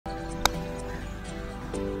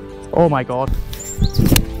Oh my god.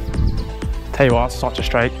 Tell you what, that's such a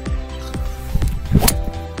strike.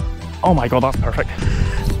 Oh my god, that's perfect.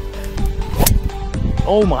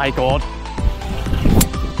 Oh my god.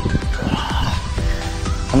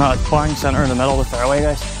 And that bang centre in the middle of the fairway,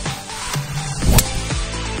 guys.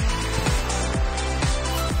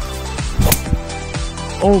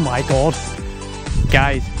 Oh my god.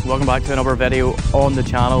 Guys, welcome back to another video on the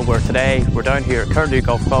channel where today we're down here at Cairndhu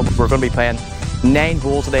Golf Club. We're going to be playing 9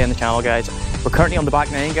 holes today on the channel, guys. We're currently on the back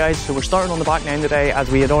 9, guys, so we're starting on the back 9 today as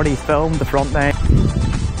we had already filmed the front 9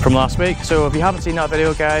 from last week. So if you haven't seen that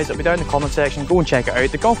video, guys, it'll be down in the comment section. Go and check it out.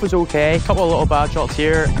 The golf was okay, a couple of little bad shots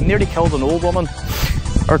here. I nearly killed an old woman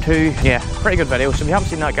or two. Yeah, pretty good video. So if you haven't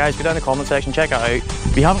seen that, guys, go down in the comment section, check it out.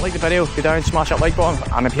 If you haven't liked the video, go down, smash that like button,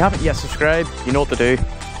 and if you haven't yet subscribed, you know what to do.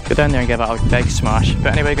 Go down there and give it a big smash.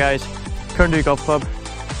 But anyway, guys, Cairndhu Golf Club,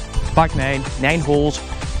 back 9 holes.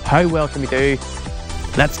 How well can we do?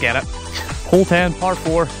 Let's get it. Hole 10, par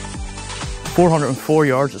 4, 404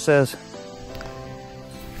 yards it says.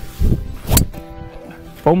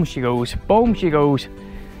 Boom she goes, boom she goes.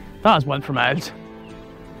 That has went for miles.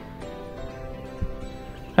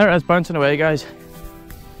 There it is, bouncing away, guys.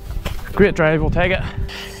 Great drive, we'll take it.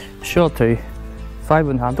 Shot 2, 5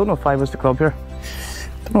 in hand. Don't know if 5 was the club here.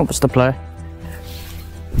 Don't know if it's the play.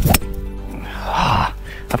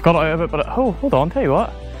 I've got it out of it, but oh, hold on, tell you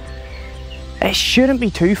what. It shouldn't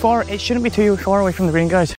be too far. It shouldn't be too far away from the green,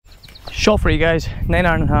 guys. Shot 3, guys. 9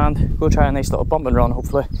 iron in hand. Go try a nice little bump and run,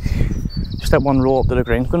 hopefully. Just that one roll up to the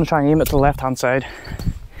green. I'm going to try and aim it to the left-hand side.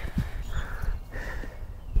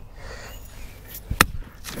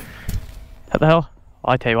 Hit the hill.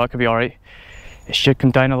 I tell you what, it could be alright. It should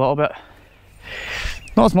come down a little bit.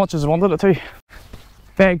 Not as much as I wanted it to.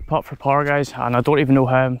 Big putt for par, guys, and I don't even know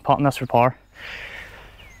how I'm putting this for par.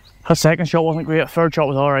 Her second shot wasn't great, third shot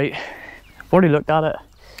was alright. I've already looked at it.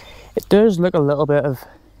 It does look a little bit of...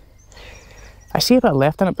 I see a bit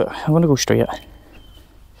left in it, but I'm going to go straight.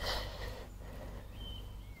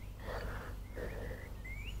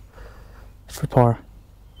 For par.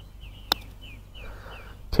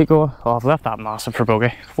 Keep going. Oh, I've left that massive for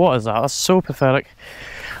bogey. What is that? That's so pathetic.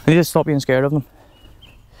 I need to stop being scared of them.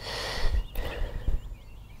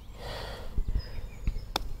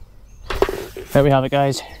 There we have it,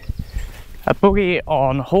 guys. A bogey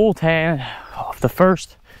on hole 10 of the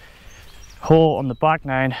first hole on the back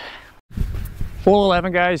 9. Hole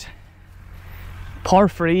 11, guys. Par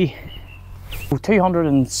 3.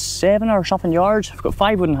 207 or something yards. I've got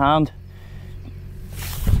 5 wood in hand.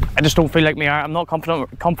 I just don't feel like my iron. I'm not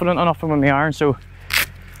confident enough with my iron, so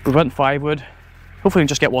we went 5 wood. Hopefully we can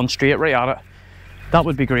just get one straight right at it. That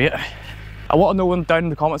would be great. I want to know down in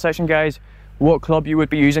the comment section, guys, what club you would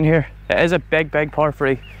be using here. It is a big par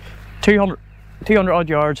 3. 200 odd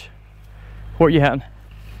yards. What are you hitting?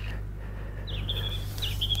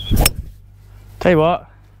 Tell you what,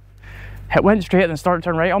 it went straight and started to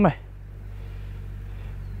turn right on me.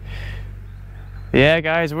 Yeah,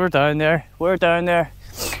 guys, we're down there. We're down there.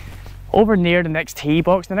 Over near the next tee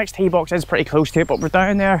box. The next tee box is pretty close to it, but we're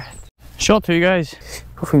down there. Shot 2, guys.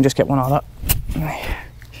 Hopefully we can just get one on that.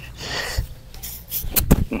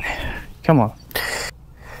 Come on.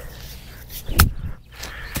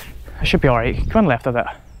 I should be alright. Come on, left of it.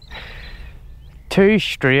 2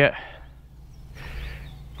 straight.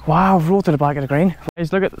 Wow, I've rolled to the back of the green.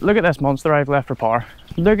 Guys, look at this monster I've left for par.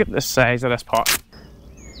 Look at the size of this pot.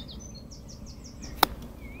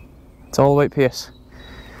 It's all about pace.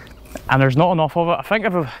 And there's not enough of it. I think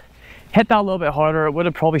if I hit that a little bit harder, it would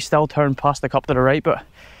have probably still turned past the cup to the right, but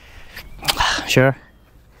sure.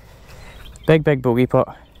 Big bogey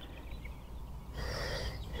putt.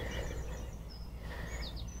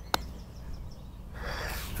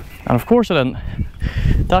 And of course it didn't.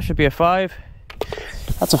 That should be a 5.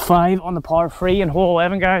 That's a 5 on the par 3 in hole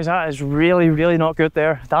 11, guys. That is really not good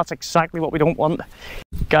there. That's exactly what we don't want.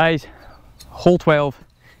 Guys, hole 12,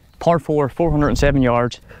 par 4, 407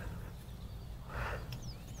 yards.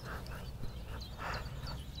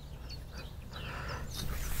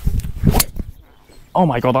 Oh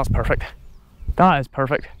my god, that's perfect. That is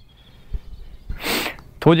perfect.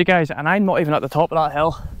 Told you, guys, and I'm not even at the top of that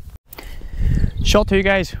hill. Shot 2,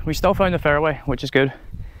 guys. We still found the fairway, which is good.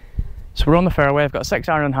 So we're on the fairway. I've got a 6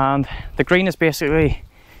 iron in hand. The green is basically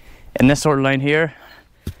in this sort of line here.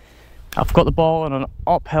 I've got the ball on an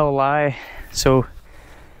uphill lie, so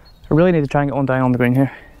I really need to try and get one down on the green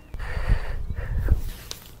here.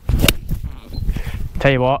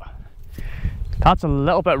 Tell you what, that's a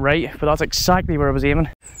little bit right, but that's exactly where I was aiming.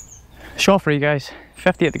 Shot 3, guys.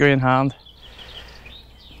 58 degree in hand.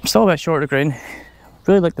 I'm still a bit short of the green.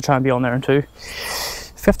 Really like to try and be on there in 2.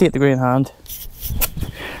 58 degree in hand.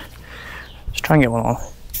 Let's try and get one on.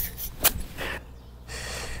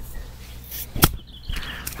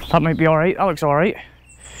 That might be alright, that looks alright.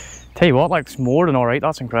 Tell you what, that looks more than alright,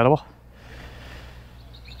 that's incredible.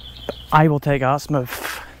 I will take that. It's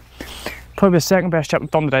probably the second best chip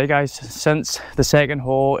I've done today, guys, since the second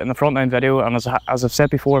hole in the front nine video. And as I've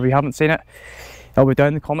said before, if you haven't seen it, it'll be down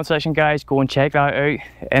in the comment section, guys. Go and check that out.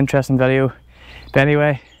 Interesting video. But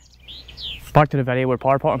anyway, back to the video. We're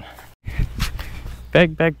par putting.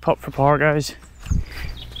 Big putt for par, guys.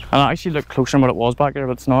 And it actually looked closer than what it was back there,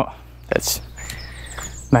 but it's not. It's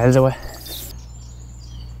miles away.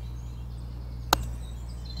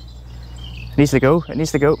 It needs to go. It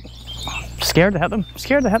needs to go. Scared to hit them.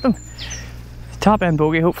 Scared to hit them. Top end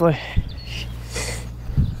bogey, hopefully.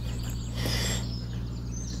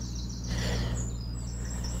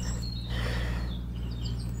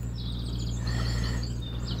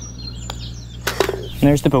 And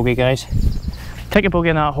there's the bogey, guys. Take a bogey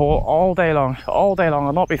in that hole all day long. All day long.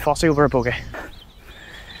 I'll not be fussy over a bogey.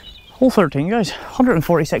 Hole 13, guys.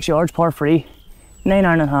 146 yards, par 3. 9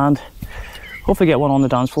 iron in hand. Hopefully get one on the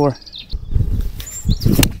dance floor.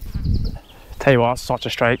 Tell you what, that's such a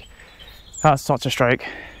strike. That's such a strike.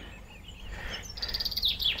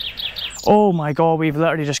 Oh my god, we've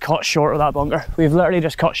literally just cut short of that bunker. We've literally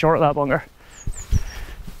just cut short of that bunker.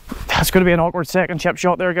 That's going to be an awkward second chip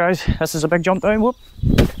shot there, guys. This is a big jump down. Whoop.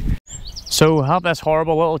 So have this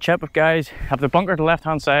horrible little chip, guys. Have the bunker to the left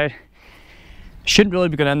hand side. Shouldn't really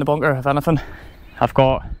be going in the bunker, if anything. I've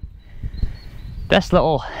got this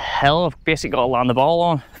little hill I've basically got to land the ball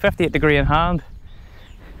on. 58 degree in hand.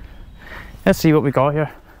 Let's see what we got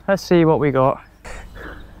here. Let's see what we got.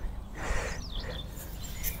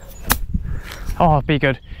 Oh, be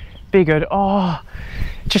good. Be good. Oh,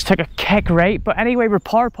 just took a kick right. But anyway, we're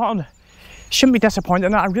par putting. Shouldn't be disappointed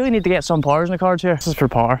in that. I really need to get some pars in the cards here. This is for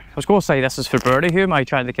par. I was going to say this is for birdie. Who am I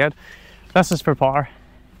trying to kid? This is for par.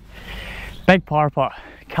 Big par putt.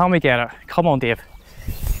 Can we get it? Come on, Dave.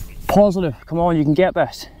 Positive. Come on, you can get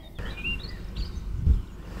this.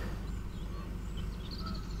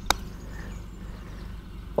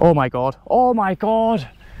 Oh my god. Oh my god.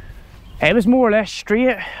 It was more or less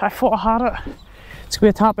straight. I thought I had it. It's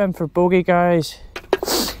going to be a tap in for bogey, guys.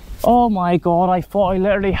 Oh my god, I thought I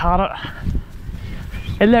literally had it.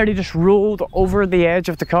 It literally just rolled over the edge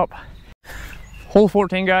of the cup. Hole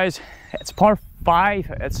 14, guys. It's par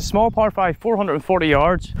 5. It's a small par 5, 440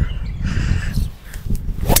 yards.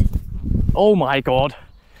 Oh my god.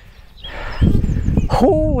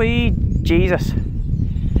 Holy Jesus.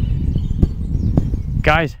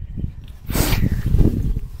 Guys,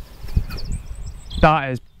 that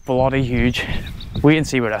is bloody huge. Wait and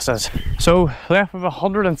see where this is. So left with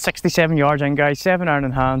 167 yards in, guys. 7 iron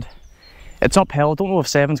in hand. It's uphill. Don't know if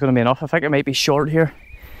 7's going to be enough. I think it might be short here.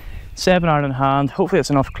 7 iron in hand. Hopefully it's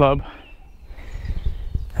enough club.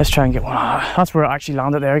 Let's try and get one. That's where it actually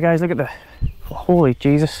landed there, guys. Look at the... Holy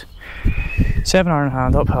Jesus. 7 iron in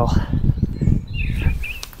hand, uphill.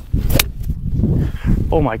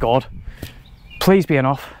 Oh my god. Please be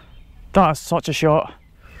enough. That is such a shot.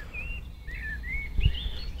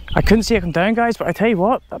 I couldn't see it come down, guys, but I tell you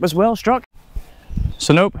what, that was well struck.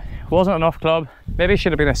 So nope, wasn't enough club. Maybe it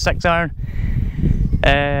should have been a 6 iron.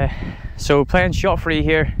 So playing shot free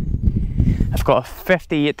here. I've got a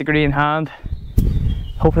 58 degree in hand.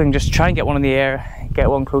 Hopefully I can just try and get one in the air, get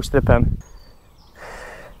one close to the pin.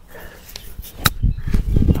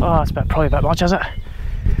 Oh, that's probably a bit much, is it?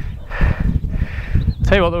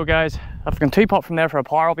 Tell you what though, guys, if I can 2-putt from there for a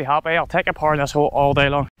par, I'll be happy. I'll take a par in this hole all day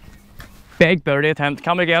long. Big birdie attempt.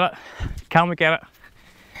 Can we get it? Can we get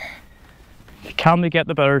it? Can we get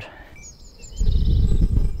the bird?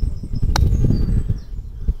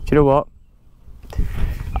 Do you know what?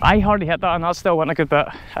 I hardly hit that and that still went a good bit.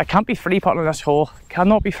 I can't be free putting in this hole.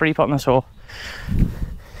 Cannot be free putting this hole.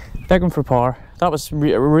 Digging for par. That was a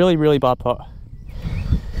really, really bad putt.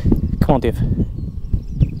 Come on, Dave.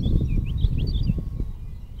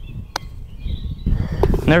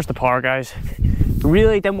 And there's the par, guys.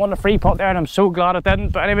 Really didn't want a free putt there and I'm so glad I didn't.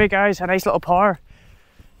 But anyway, guys, a nice little par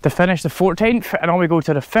to finish the 14th. And on we go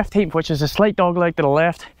to the 15th, which is a slight dog leg to the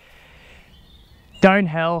left.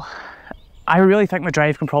 Downhill. I really think my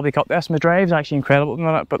drive can probably cut this. My drive's actually incredible at the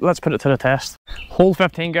minute, but let's put it to the test. Hole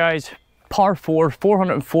 15, guys. Par 4,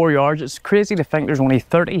 404 yards. It's crazy to think there's only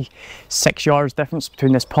 36 yards difference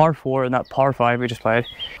between this par 4 and that par 5 we just played.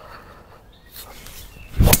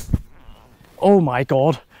 Oh my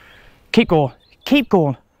god. Keep going. Keep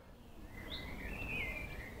going.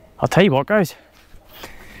 I'll tell you what, guys.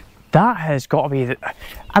 That has got to be the...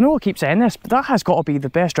 I know I keep saying this, but that has got to be the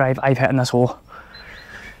best drive I've hit in this hole.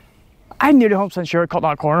 I'm nearly 100% sure it cut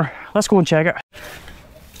that corner. Let's go and check it.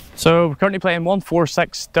 So we're currently playing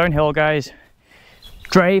 146 downhill, guys.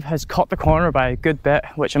 Drive has cut the corner by a good bit,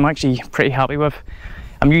 which I'm actually pretty happy with.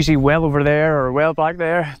 I'm usually well over there or well back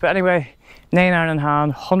there, but anyway, 9 iron in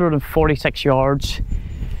hand, 146 yards.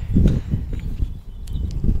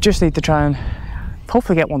 Just need to try and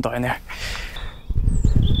hopefully get one down there.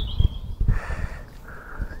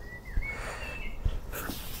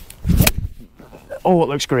 Oh, it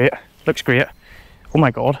looks great. Looks great. Oh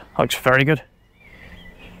my god, that looks very good.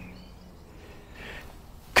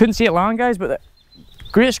 Couldn't see it land, guys, but the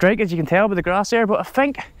great strike, as you can tell by the grass there. But I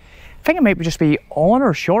think it might just be on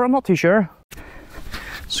or short. I'm not too sure.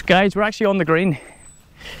 So, guys, we're actually on the green.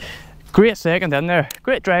 Great second in there.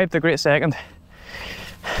 Great drive to great second.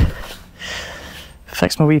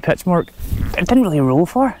 Fix my wee pitch mark. It didn't really roll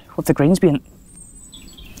far with the greens being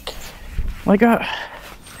like that.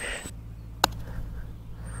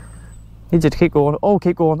 Needed to keep going. Oh,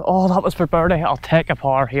 keep going. Oh, that was for birdie. I'll take a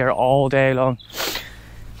par here all day long.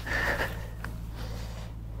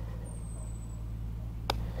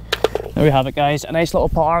 There we have it, guys. A nice little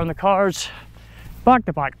par on the cards.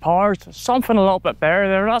 Back-to-back pars. Something a little bit better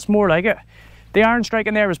there. That's more like it. The iron strike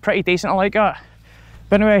in there was pretty decent. I like that.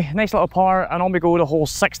 But anyway, nice little par, and on we go to hole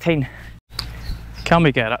 16. Can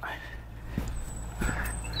we get it?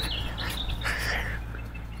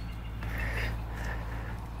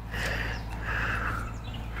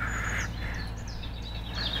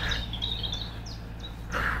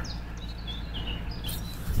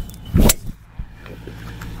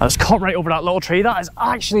 That's cut right over that little tree. That is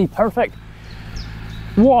actually perfect.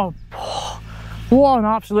 What an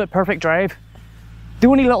absolute perfect drive. The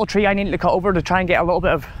only little tree I needed to cut over to try and get a little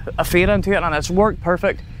bit of a fade into it, and it's worked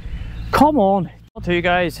perfect. Come on. To you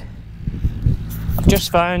guys, I've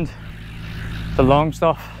just found the long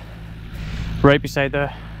stuff right beside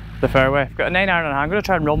the fairway. I've got a 9 iron in hand. I'm going to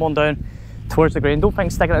try and run one down towards the green. Don't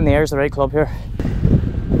think sticking it in the air is the right club here.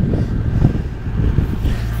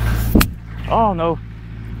 Oh no.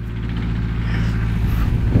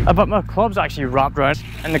 But my club's actually wrapped around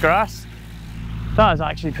in the grass. That is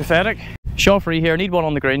actually pathetic. Shot free here, need one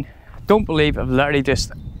on the green. Don't believe I've literally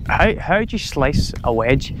just... How do you slice a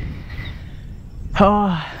wedge?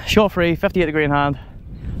 Shot free, 58 degree in hand.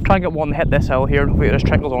 Try and get one to hit this hill here and hopefully it just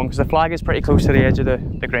trickles on because the flag is pretty close to the edge of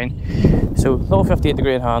the green. So, little 58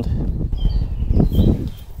 degree in hand.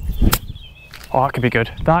 Oh, that could be good.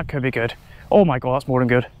 That could be good. Oh my god, that's more than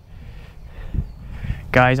good.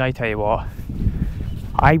 Guys, I tell you what.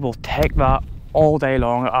 I will take that all day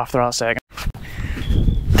long after that second.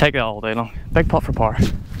 Take that all day long. Big putt for par.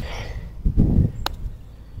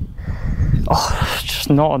 Oh, it's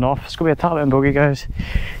just not enough. It's going to be a tap in bogey, guys.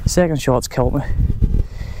 Second shot's killed me.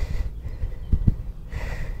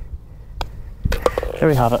 There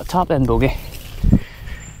we have it, a tap in bogey.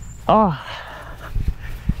 Oh,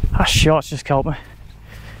 that shot's just killed me.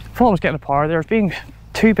 I thought I was getting a par there. It's being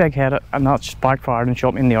too big headed and that's just backfired and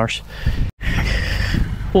shot me in the arse.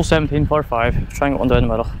 Hole 17, par 5. Try and get one down the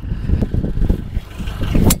middle.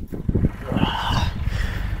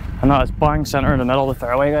 And that is bang centre in the middle of the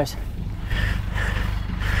fairway, guys.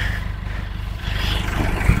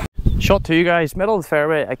 Shot 2, guys. Middle of the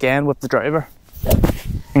fairway again with the driver.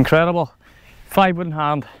 Incredible. 5 wood in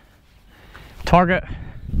hand. Target.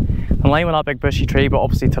 In line with that big bushy tree, but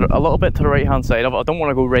obviously a little bit to the right hand side of it. I don't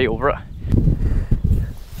want to go right over it.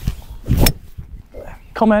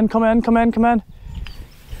 Come in, come in, come in, come in.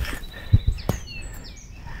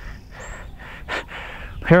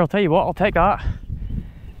 Here, I'll tell you what, I'll take that.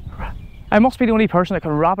 I must be the only person that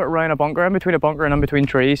can wrap it around a bunker, in between a bunker and in between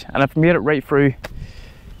trees, and I've made it right through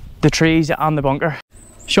the trees and the bunker.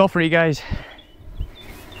 Shot free, guys. I'm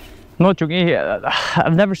not joking here.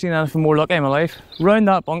 I've never seen anything more lucky in my life. Round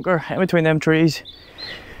that bunker, in between them trees,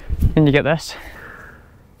 and you get this.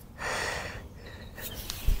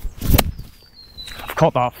 I've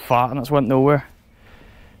caught that fat and it's went nowhere.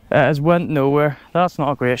 It has went nowhere. That's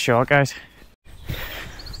not a great shot, guys.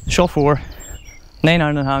 Shot 4, 9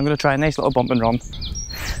 iron in hand. I'm going to try a nice little bump and run.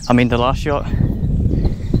 I mean the last shot.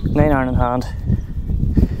 9 iron in hand.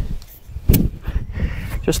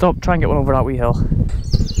 Just stop, try and get one over that wee hill.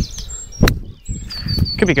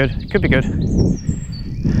 Could be good, could be good.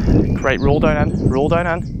 Right, roll down in, roll down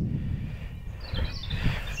in.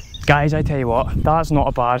 Guys, I tell you what, that's not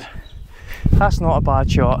a bad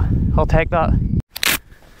shot. I'll take that.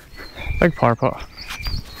 Big par putt.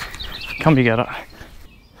 Can we get it?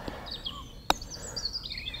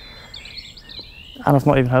 And I've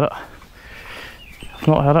not even hit it. I've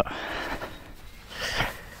not hit it.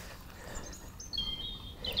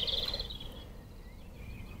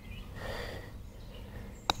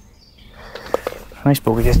 Nice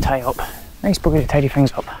bogey to tie up. Nice bogey to tidy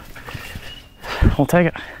things up. We'll take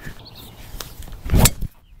it.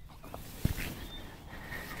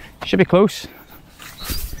 Should be close.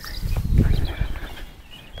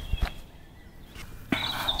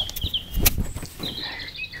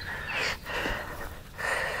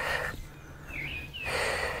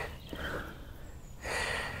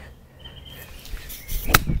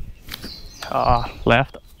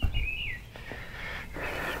 Left.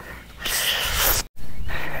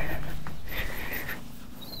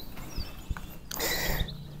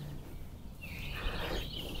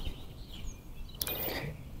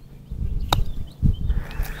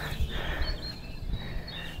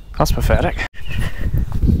 That's pathetic.